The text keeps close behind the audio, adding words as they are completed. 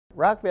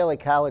Rock Valley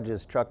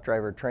College's truck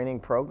driver training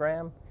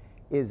program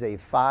is a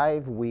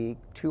 5-week,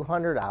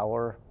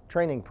 200-hour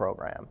training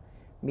program,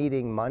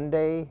 meeting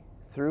Monday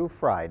through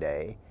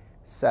Friday,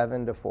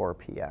 7 to 4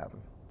 p.m.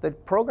 The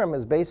program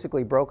is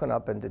basically broken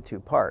up into 2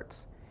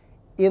 parts.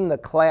 In the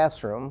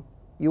classroom,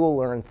 you will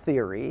learn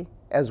theory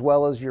as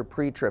well as your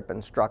pre-trip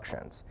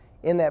instructions.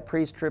 In that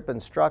pre-trip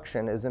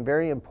instruction is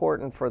very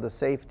important for the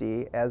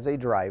safety as a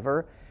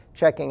driver,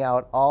 checking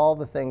out all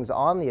the things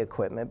on the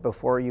equipment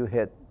before you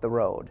hit the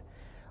road.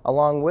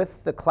 Along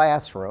with the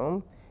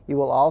classroom, you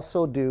will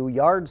also do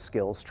yard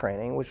skills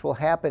training, which will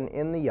happen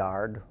in the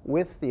yard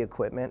with the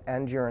equipment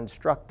and your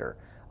instructor.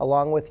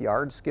 Along with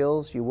yard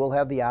skills, you will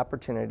have the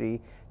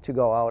opportunity to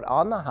go out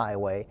on the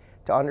highway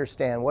to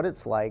understand what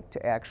it's like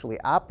to actually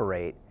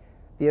operate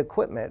the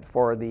equipment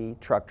for the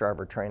truck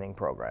driver training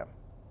program.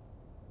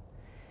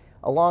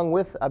 Along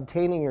with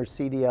obtaining your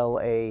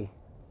CDLA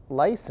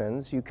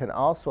license, you can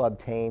also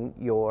obtain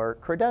your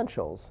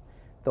credentials.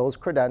 Those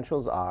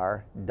credentials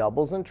are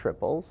doubles and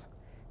triples,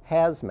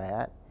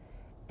 hazmat,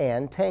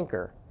 and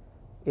tanker.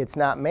 It's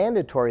not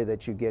mandatory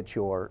that you get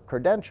your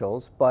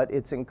credentials, but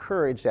it's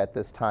encouraged at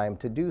this time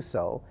to do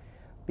so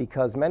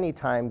because many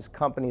times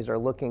companies are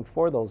looking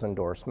for those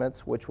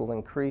endorsements, which will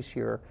increase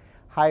your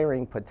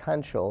hiring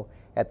potential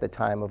at the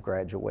time of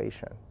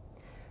graduation.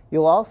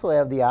 You'll also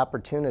have the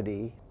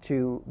opportunity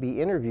to be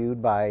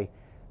interviewed by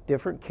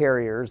different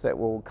carriers that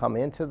will come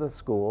into the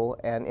school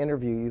and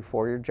interview you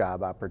for your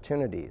job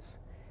opportunities.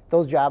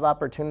 Those job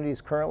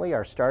opportunities currently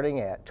are starting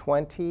at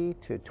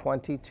 $20 to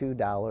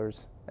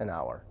 $22 an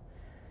hour.